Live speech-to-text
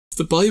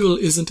the Bible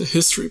isn't a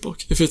history book,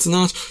 if it's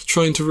not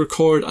trying to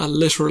record a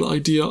literal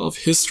idea of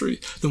history,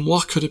 then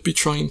what could it be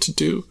trying to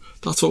do?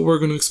 That's what we're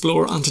going to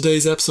explore on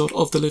today's episode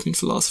of The Living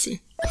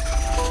Philosophy.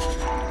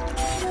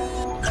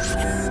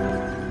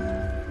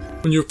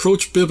 When you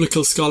approach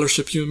biblical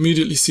scholarship, you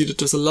immediately see that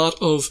there's a lot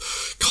of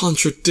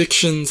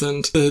contradictions,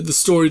 and the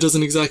story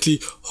doesn't exactly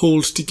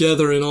hold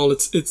together in all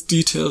its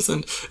details,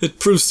 and it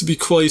proves to be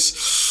quite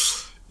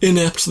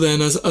inept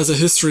then as a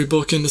history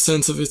book, in the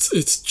sense of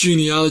its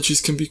genealogies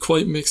can be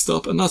quite mixed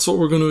up. And that's what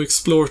we're going to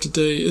explore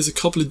today, is a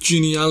couple of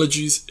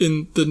genealogies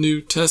in the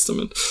New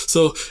Testament.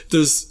 So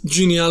there's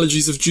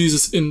genealogies of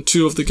Jesus in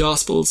 2 of the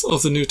Gospels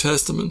of the New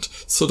Testament.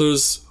 So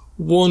there's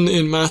one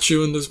in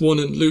Matthew and there's one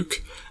in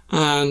Luke.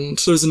 And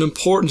there's an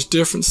important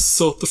difference.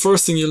 So the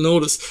first thing you'll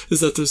notice is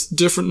that there's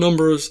different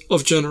numbers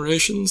of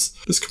generations.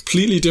 There's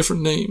completely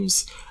different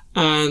names.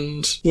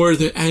 And where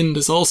they end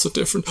is also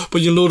different.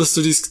 But you'll notice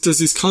there's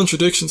these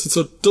contradictions, and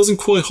so it doesn't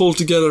quite hold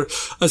together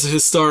as a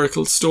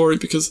historical story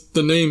because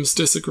the names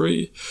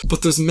disagree.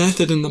 But there's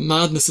method in the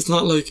madness. It's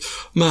not like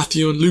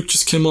Matthew and Luke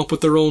just came up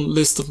with their own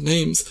list of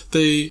names.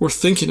 They were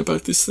thinking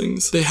about these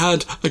things. They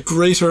had a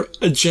greater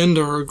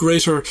agenda or a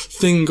greater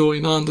thing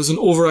going on. There's an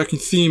overarching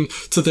theme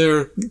to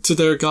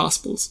their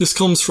gospels. This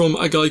comes from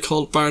a guy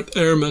called Bart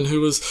Ehrman,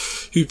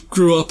 who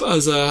grew up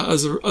as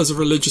a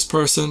religious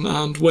person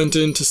and went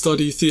in to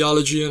study theology,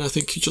 and I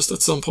think he just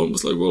at some point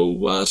was like, whoa,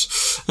 what?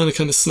 And it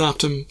kind of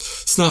snapped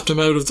him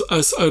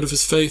out of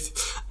his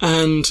faith.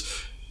 And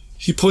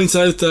he points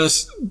out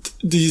that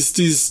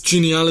these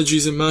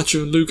genealogies in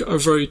Matthew and Luke are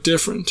very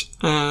different,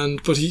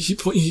 but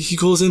he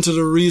goes into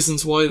the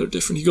reasons why they're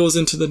different. He goes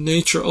into the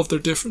nature of their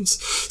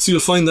difference. So you'll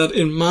find that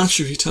in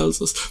Matthew, he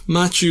tells us,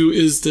 Matthew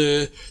is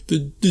the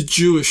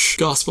Jewish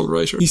gospel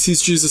writer. He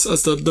sees Jesus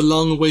as the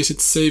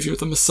long-awaited savior,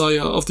 the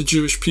Messiah of the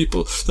Jewish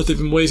people that they've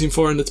been waiting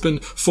for, and it's been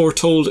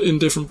foretold in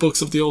different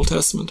books of the Old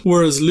Testament.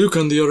 Whereas Luke,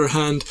 on the other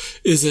hand,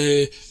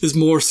 is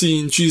more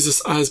seeing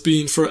Jesus as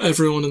being for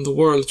everyone in the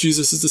world.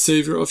 Jesus is the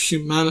savior of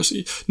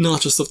humanity,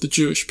 not just of the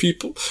Jewish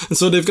people. And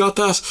so they've got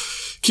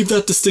keep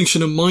that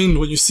distinction in mind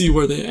when you see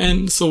where they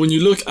end. So when you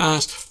look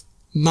at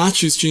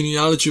Matthew's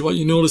genealogy, what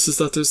you notice is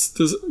that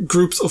there's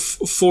groups of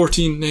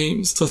 14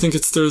 names. So I think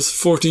there's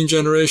 14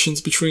 generations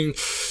between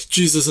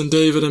Jesus and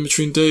David, and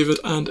between David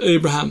and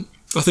Abraham.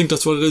 I think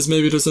that's what it is.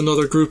 Maybe there's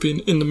another grouping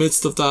in the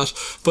midst of that,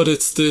 but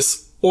it's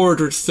this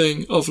ordered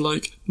thing of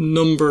like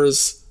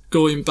numbers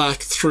going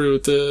back through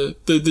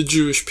the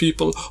Jewish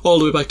people, all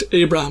the way back to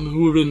Abraham,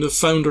 who would have been the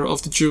founder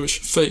of the Jewish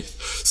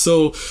faith.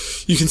 So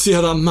you can see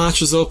how that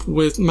matches up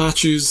with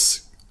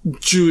Matthew's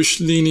Jewish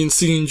leaning,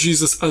 seeing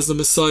Jesus as the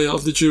Messiah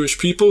of the Jewish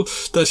people,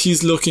 that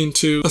he's looking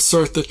to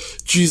assert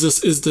that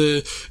Jesus is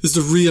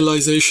the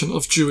realization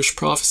of Jewish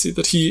prophecy,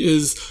 that he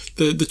is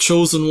the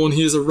chosen one,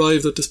 he has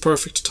arrived at this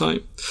perfect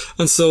time.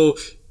 And so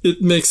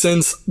it makes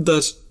sense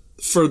that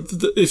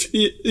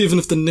even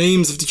if the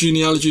names of the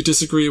genealogy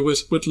disagree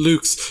with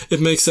Luke's, it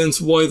makes sense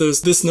why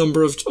there's this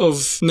number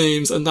of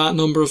names and that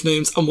number of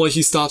names, and why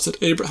he stops at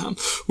Abraham.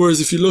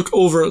 Whereas if you look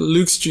over at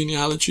Luke's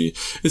genealogy,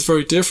 it's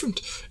very different.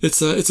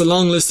 It's a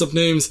long list of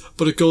names,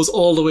 but it goes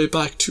all the way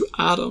back to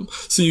Adam.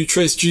 So you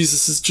trace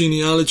Jesus'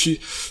 genealogy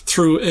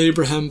through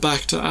Abraham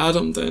back to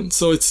Adam then.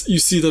 So you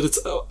see that it's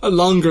a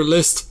longer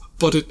list,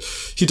 but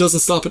he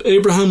doesn't stop at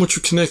Abraham, which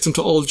would connect him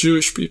to all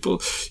Jewish people.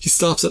 He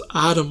stops at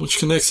Adam, which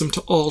connects him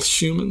to all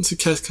humans. He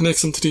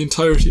connects him to the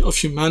entirety of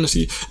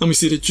humanity. And we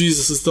see that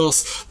Jesus is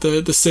thus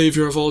the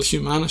savior of all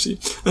humanity.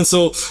 And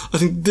so I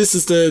think this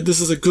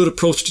is a good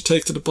approach to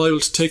take to the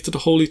Bible, to take to the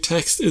holy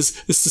text, is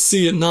to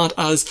see it not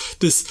as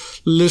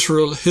this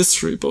literal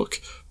history book.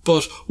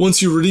 But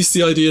once you release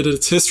the idea that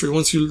it's history,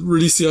 once you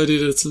release the idea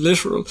that it's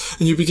literal,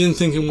 and you begin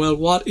thinking, well,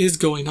 what is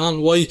going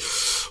on? Why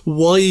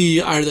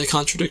are they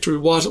contradictory?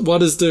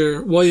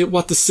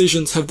 What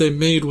decisions have they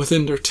made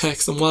within their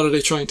text, and what are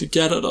they trying to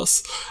get at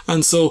us?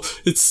 And so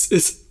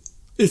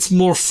it's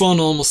more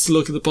fun almost to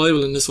look at the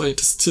Bible in this way,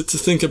 to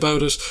think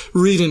about it,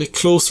 reading it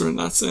closer in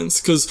that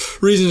sense. Because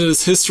reading it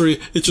as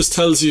history, it just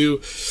tells you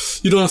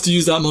don't have to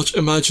use that much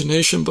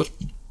imagination, but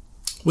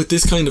with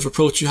this kind of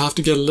approach, you have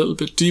to get a little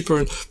bit deeper,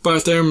 and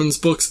Bart Ehrman's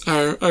books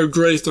are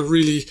great. They're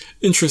really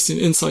interesting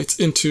insights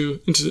into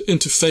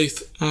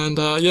faith. And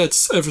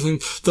it's everything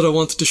that I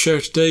wanted to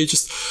share today.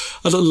 Just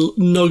a little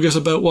nugget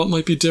about what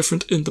might be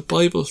different in the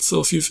Bible.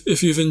 So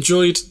if you've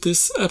enjoyed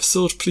this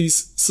episode,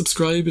 please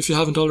subscribe if you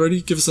haven't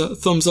already. Give us a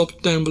thumbs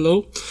up down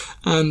below,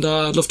 and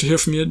I'd love to hear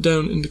from you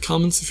down in the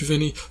comments if you have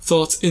any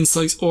thoughts,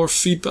 insights, or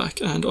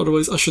feedback. And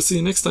otherwise, I shall see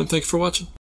you next time. Thank you for watching.